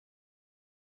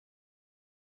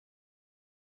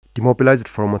Demobilized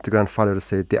former Tigray fighters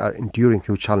say they are enduring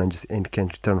huge challenges and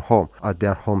can't return home, as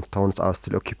their hometowns are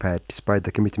still occupied, despite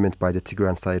the commitment by the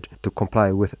Tigrayan side to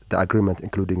comply with the agreement,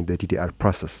 including the DDR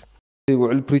process.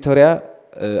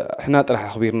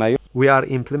 We are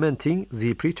implementing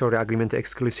the Pretoria Agreement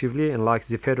exclusively, unlike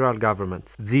the federal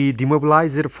government. The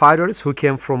demobilized fighters who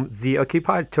came from the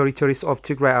occupied territories of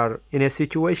Tigray are in a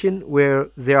situation where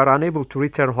they are unable to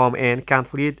return home and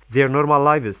can't lead their normal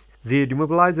lives. The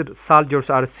demobilized soldiers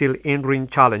are still enduring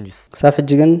challenges.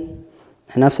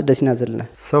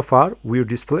 So far, we're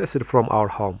displaced from our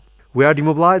home. We are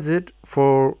demobilized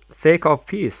for sake of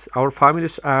peace. Our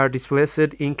families are displaced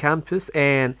in camps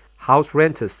and house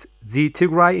rents. The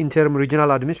Tigray Interim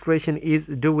Regional Administration is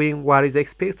doing what is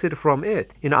expected from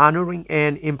it in honoring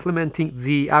and implementing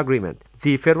the agreement.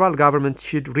 The federal government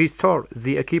should restore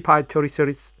the occupied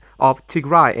territories of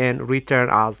Tigray and return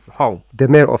us home. The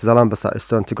mayor of Zalambasa,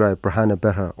 Eastern Tigray, Brahane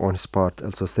Berha, on his part,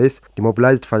 also says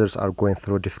demobilized fighters are going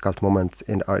through difficult moments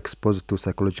and are exposed to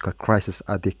psychological crisis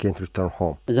as they can't return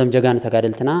home.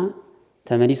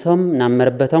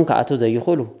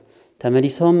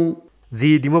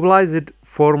 The demobilized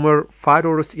former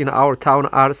fighters in our town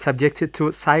are subjected to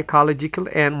psychological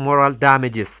and moral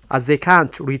damages as they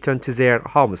can't return to their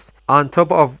homes. On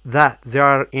top of that, they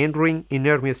are enduring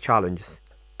enormous challenges.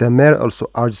 The mayor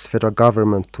also urges federal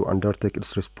government to undertake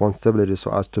its responsibility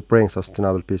so as to bring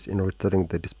sustainable peace in returning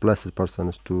the displaced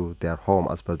persons to their home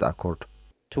as per the accord.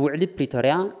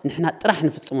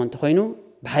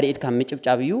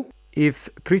 If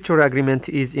Pretoria Agreement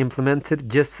is implemented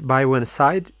just by one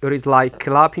side, it is like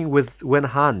clapping with one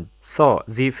hand. So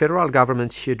the federal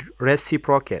government should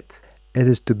reciprocate. It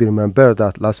is to be remembered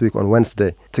that last week on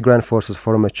Wednesday, Tigrayan Forces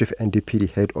former chief and deputy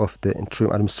head of the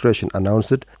interim administration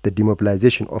announced the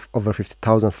demobilization of over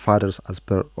 50,000 fighters as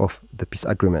per of the peace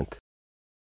agreement.